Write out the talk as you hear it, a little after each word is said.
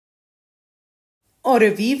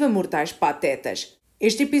Ora viva, mortais patetas!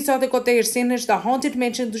 Este episódio contém as cenas da Haunted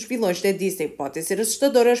Mansion dos vilões da Disney. Podem ser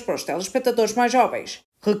assustadoras para os telespectadores mais jovens.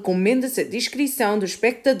 Recomenda-se a discrição do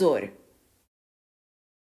espectador.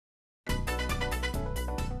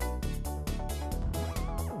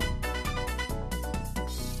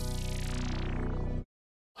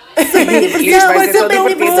 Isto vai ser toda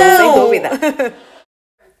divertição, sem dúvida.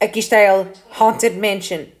 Aqui está ele, Haunted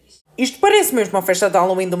Mansion. Isto parece mesmo uma festa de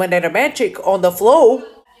Halloween do Maneira Magic ou da Flow.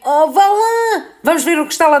 Oh, vá lá! Vamos ver o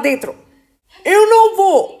que está lá dentro. Eu não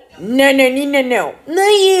vou! Não,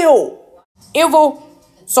 nem eu! Eu vou!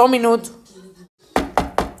 Só um minuto.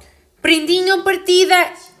 Prendinho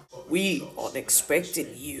partida! We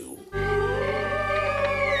unexpected you.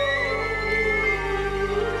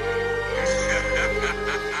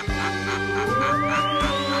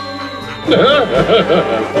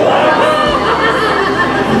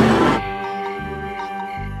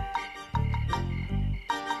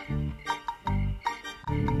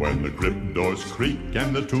 When the crypt doors creak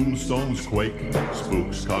and the tombstones quake,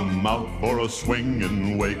 spooks come out for a swing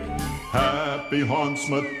and wake. Happy haunts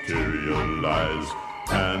materialize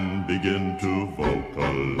and begin to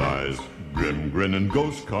vocalize. Grinning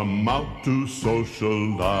ghosts come out to socialize.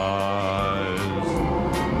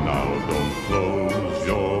 Now don't close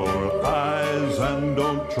your eyes and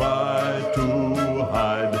don't try to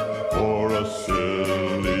hide, for a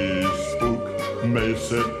silly spook may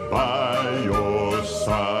sit by your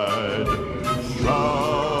side,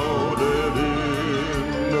 shrouded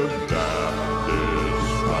in a dark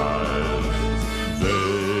disguise.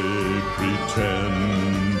 They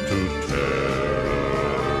pretend to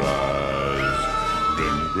terrorize.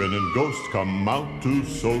 Grinning ghosts come out to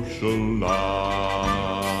socialize.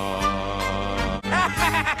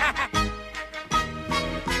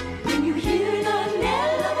 When you hear the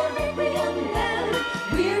knell of a requiem bell,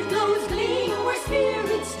 weird glows gleam where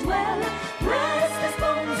spirits dwell. Restless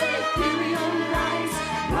bones ethereal rise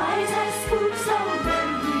as spooks of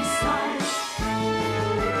every size.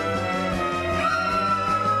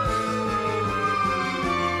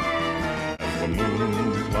 The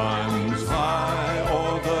moon climbs high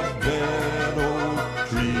o'er the dead oak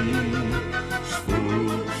tree.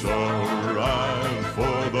 Spooks arrive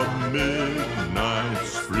for the midnight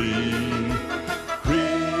spree.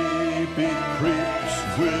 Creepy creeps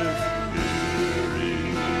with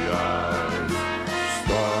eerie eyes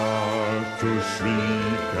start to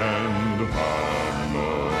shriek and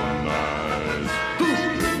harmonize.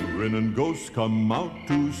 Grinning ghosts come out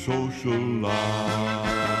to socialize.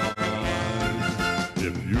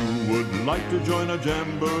 If you would like to join a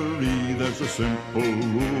jamboree, there's a simple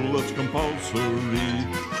rule that's compulsory.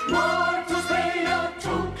 Mortals pay a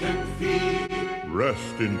token fee.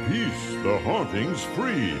 Rest in peace, the haunting's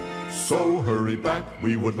free. So hurry back,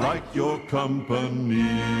 we would like your company.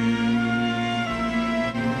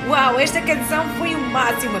 Uau, esta canção foi o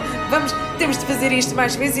máximo. Temos de fazer isto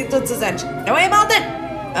mais vezes e todos os anos. Não é, malta?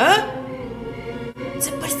 Hã?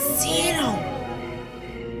 Desapareceram!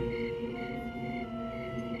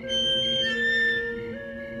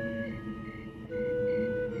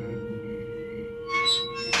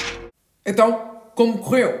 Então, como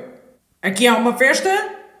correu? Aqui há uma festa?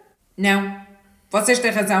 Não, vocês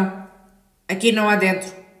têm razão. Aqui não há dentro.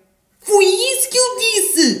 Foi isso que eu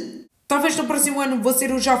disse! Talvez no próximo ano vou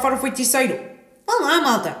ser o Jafar o feiticeiro. Vá lá,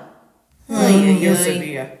 malta! Ai, eu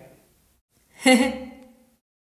sabia.